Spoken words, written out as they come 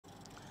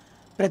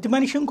ప్రతి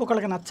మనిషి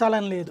ఇంకొకళ్ళకి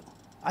నచ్చాలని లేదు.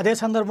 అదే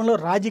సందర్భంలో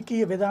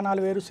రాజకీయ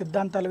విధానాలు వేరు,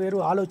 సిద్ధాంతాలు వేరు,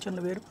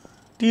 ఆలోచనలు వేరు,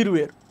 తీరు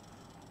వేరు.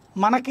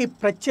 మనకి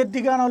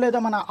ప్రత్యర్థిగానో లేదా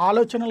మన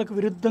ఆలోచనలకు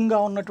విరుద్ధంగా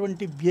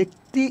ఉన్నటువంటి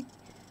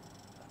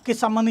వ్యక్తికి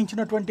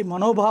సంబంధించినటువంటి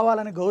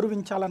మనోభావాలను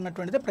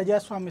గౌరవించాలన్నటువంటిదే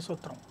ప్రజాస్వామ్య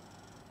సూత్రం.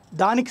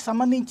 దానికి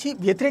సంబంధించి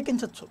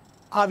వ్యతిరేకించవచ్చు.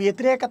 ఆ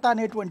వ్యతిరేకత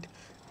అనేటువంటి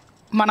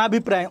మన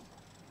అభిప్రాయం,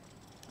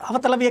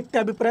 అవతల వ్యక్తి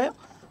అభిప్రాయం,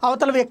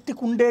 అవతల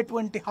వ్యక్తికి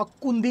ఉండేటువంటి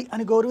హక్కు ఉంది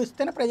అని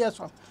గౌరవిస్తేనే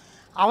ప్రజాస్వామ్యం.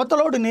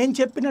 అవతలోడు నేను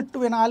చెప్పినట్టు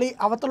వినాలి,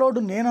 అవతలోడు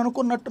నేను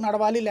అనుకున్నట్టు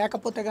నడవాలి,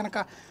 లేకపోతే కనుక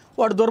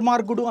వాడు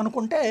దుర్మార్గుడు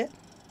అనుకుంటే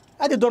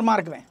అది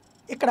దుర్మార్గమే.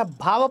 ఇక్కడ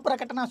భావ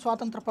ప్రకటన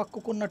స్వాతంత్ర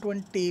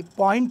హక్కుకున్నటువంటి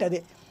పాయింట్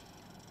అదే.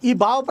 ఈ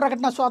భావ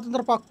ప్రకటన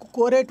స్వాతంత్ర హక్కు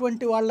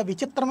కోరేటువంటి వాళ్ళ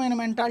విచిత్రమైన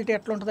మెంటాలిటీ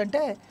ఎట్లా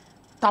ఉంటుందంటే,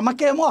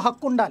 తమకేమో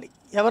హక్కు ఉండాలి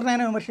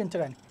ఎవరినైనా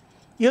విమర్శించడానికి,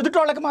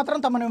 ఎదుటోళ్ళకి మాత్రం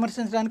తమను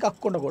విమర్శించడానికి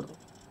హక్కు ఉండకూడదు.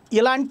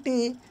 ఇలాంటి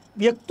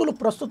వ్యక్తులు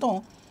ప్రస్తుతం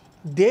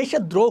దేశ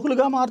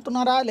ద్రోహులుగా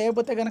మారుతున్నారా,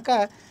 లేకపోతే కనుక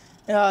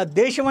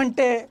దేశం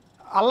అంటే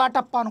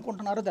అల్లాటప్ప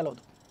అనుకుంటున్నారో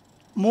తెలియదు.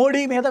 మోడీ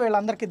మీద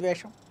వీళ్ళందరికీ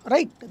ద్వేషం,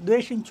 రైట్,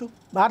 ద్వేషించు.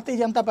 భారతీయ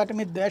జనతా పార్టీ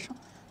మీద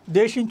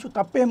ద్వేషించు,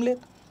 తప్పేం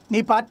లేదు. నీ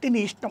పార్టీ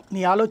నీ ఇష్టం,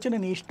 నీ ఆలోచన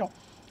నీ ఇష్టం.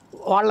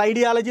 వాళ్ళ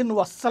ఐడియాలజీని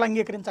నువ్వు అస్సలు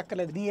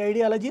అంగీకరించక్కర్లేదు. నీ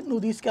ఐడియాలజీని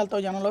నువ్వు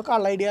తీసుకెళ్తావు జనంలోకి,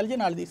 వాళ్ళ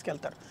ఐడియాలజీని వాళ్ళు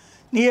తీసుకెళ్తారు.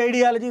 నీ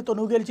ఐడియాలజీతో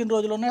నువ్వు గెలిచిన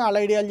రోజులు ఉన్నాయి, వాళ్ళ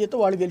ఐడియాలజీతో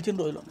వాళ్ళు గెలిచిన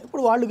రోజులు ఉన్నాయి.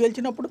 ఇప్పుడు వాళ్ళు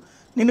గెలిచినప్పుడు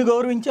నిన్ను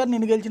గౌరవించారు,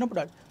 నిన్ను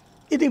గెలిచినప్పుడు వాళ్ళు.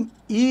 ఇది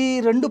ఈ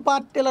రెండు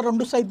పార్టీల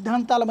రెండు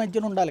సిద్ధాంతాల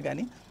మధ్యన ఉండాలి,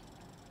 కానీ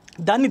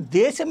దాన్ని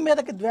దేశం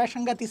మీదకి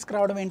ద్వేషంగా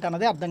తీసుకురావడం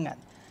ఏంటన్నదే అర్థం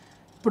కాదు.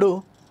 ఇప్పుడు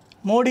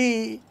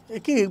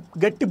మోడీకి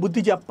గట్టి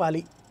బుద్ధి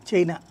చెప్పాలి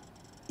చైనా.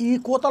 ఈ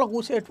కూతలు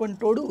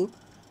కూసేటువంటి వాడు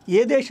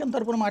ఏ దేశం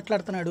తరపున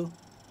మాట్లాడుతున్నాడు?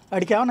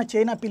 వాడికి ఏమన్నా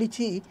చైనా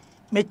పిలిచి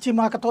మెచ్చి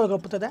మాకతో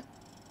గొప్పుతుందా?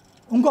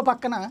 ఇంకో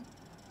పక్కన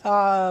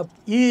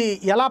ఈ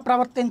ఎలా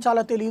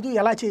ప్రవర్తించాలో తెలియదు,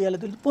 ఎలా చేయాలో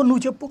తెలియదు. పో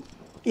నువ్వు చెప్పు,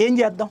 ఏం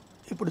చేద్దాం?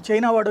 ఇప్పుడు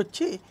చైనా వాడు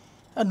వచ్చి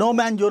నో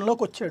మ్యాన్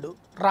జోన్లోకి వచ్చాడు,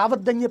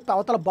 రావద్దని చెప్పి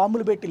అవతల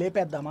బాంబులు పెట్టి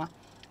లేపేద్దామా,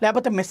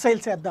 లేకపోతే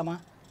మిస్సైల్స్ వేద్దామా?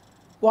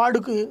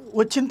 వాడికి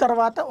వచ్చిన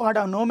తర్వాత వాడు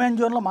ఆ నో మ్యాన్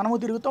జోన్లో మనము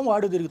తిరుగుతాం,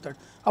 వాడు తిరుగుతాడు.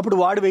 అప్పుడు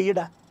వాడు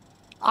వెయ్యడా?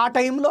 ఆ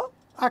టైంలో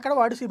అక్కడ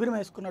వాడు శిబిరం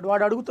వేసుకున్నాడు.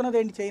 వాడు అడుగుతున్నది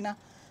ఏంటి? చైనా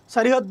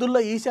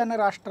సరిహద్దుల్లో ఈశాన్య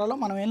రాష్ట్రాల్లో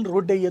మనం ఏం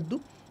రోడ్డు వేయొద్దు,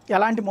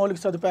 ఎలాంటి మౌలిక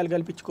సదుపాయాలు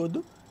కల్పించుకోవద్దు,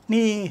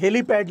 నీ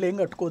హెలీప్యాడ్లు ఏం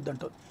కట్టుకోవద్దు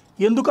అంటుంది.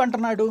 ఎందుకు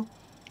అంటున్నాడు?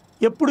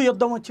 ఎప్పుడు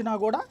యుద్ధం వచ్చినా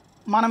కూడా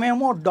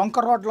మనమేమో డొంక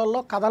రోడ్లలో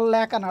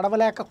కదలలేక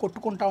నడవలేక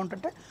కొట్టుకుంటా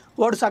ఉంటుంటే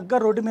వాడు సగ్గా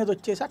రోడ్డు మీద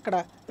వచ్చేసి అక్కడ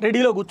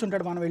రెడీలో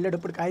కూర్చుంటాడు. మనం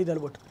వెళ్ళేటప్పటికి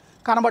ఆయుధాలు పట్టు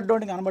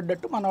కనబడ్డోడిని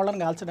కనబడ్డట్టు మన వాళ్ళని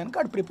కాల్చడానికి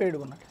వాడు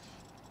ప్రిపేర్డ్గా ఉన్నాడు.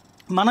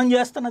 మనం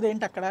చేస్తున్నది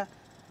ఏంటి అక్కడ?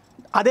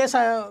 అదే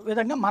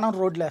విధంగా మనం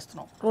రోడ్లు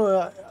వేస్తున్నాం.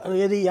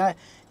 ఏది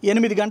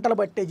 8 గంటలు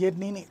పట్టే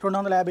జర్నీని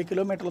 250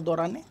 కిలోమీటర్ల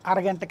దూరాన్ని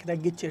అరగంటకి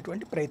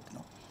తగ్గించేటువంటి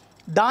ప్రయత్నం.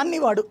 దాన్ని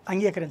వాడు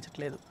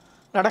అంగీకరించట్లేదు.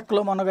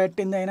 లడఖ్లో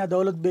మొన్నగట్టింది అయినా,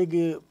 దౌలత్ బేగ్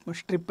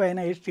స్ట్రిప్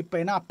అయినా, ఏ స్ట్రిప్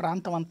అయినా ఆ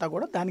ప్రాంతం అంతా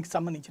కూడా దానికి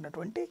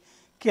సంబంధించినటువంటి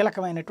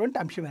కీలకమైనటువంటి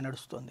అంశమే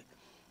నడుస్తుంది.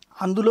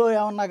 అందులో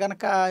ఏమన్నా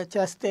కనుక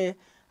చేస్తే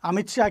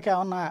అమిత్ షాకి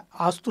ఏమన్నా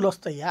ఆస్తులు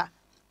వస్తాయా,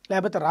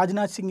 లేకపోతే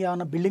రాజ్నాథ్ సింగ్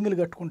ఏమన్నా బిల్డింగులు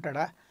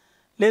కట్టుకుంటాడా,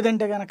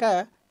 లేదంటే కనుక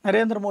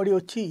నరేంద్ర మోడీ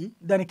వచ్చి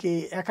దానికి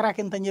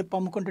ఎకరాకింతని చెప్పి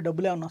అమ్ముకుంటే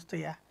డబ్బులు ఏమన్నా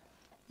వస్తాయా?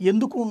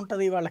 ఎందుకు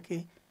ఉంటుంది వాళ్ళకి?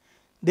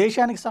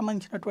 దేశానికి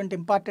సంబంధించినటువంటి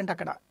ఇంపార్టెంట్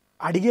అక్కడ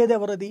అడిగేది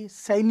ఎవరది?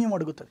 సైన్యం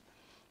అడుగుతుంది.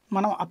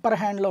 మనం అప్పర్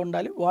హ్యాండ్లో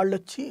ఉండాలి, వాళ్ళు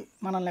వచ్చి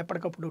మనల్ని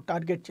ఎప్పటికప్పుడు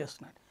టార్గెట్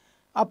చేస్తున్నారు.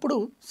 అప్పుడు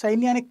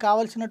సైన్యానికి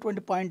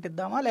కావాల్సినటువంటి పాయింట్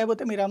ఇద్దామా,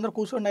 లేకపోతే మీరు అందరూ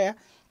కూర్చుండాయా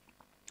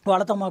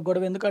వాళ్ళతో మాకు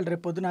గొడవ ఎందుకు? వాళ్ళు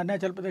రేపు పొద్దున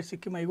అరుణాచల్ ప్రదేశ్,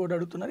 సిక్కిం అవి కూడా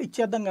అడుగుతున్నారు,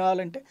 ఇచ్చేద్దాం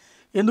కావాలంటే.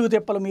 ఎందుకు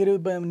తిప్పాలి మీరు?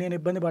 నేను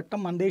ఇబ్బంది పడటం.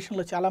 మన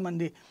దేశంలో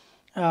చాలామంది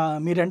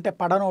మీరంటే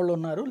పడనోళ్ళు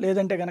ఉన్నారు,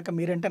 లేదంటే కనుక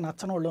మీరంటే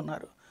నచ్చనోళ్ళు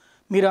ఉన్నారు.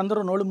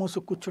 మీరందరూ నోళ్ళు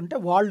మూసుకు కూర్చుంటే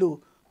వాళ్ళు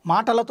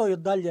మాటలతో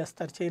యుద్ధాలు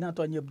చేస్తారు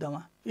చైనాతో అని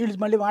చెప్దామా? వీళ్ళు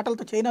మళ్ళీ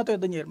మాటలతో చైనాతో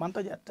యుద్ధం చేయరు,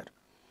 మనతో చేస్తారు.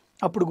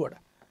 అప్పుడు కూడా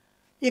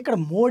ఇక్కడ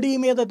మోడీ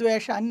మీద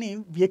ద్వేషాన్ని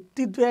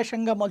వ్యక్తి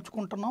ద్వేషంగా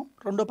మలుచుకుంటున్నాం,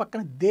 రెండో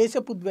పక్కన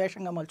దేశపు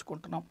ద్వేషంగా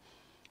మలుచుకుంటున్నాం.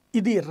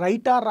 ఇది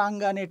రైటా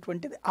రాంగ్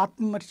అనేటువంటిది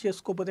ఆత్మవిమర్శ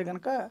చేసుకోకపోతే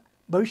కనుక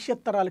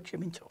భవిష్యత్ తరాలు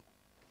క్షమించవు.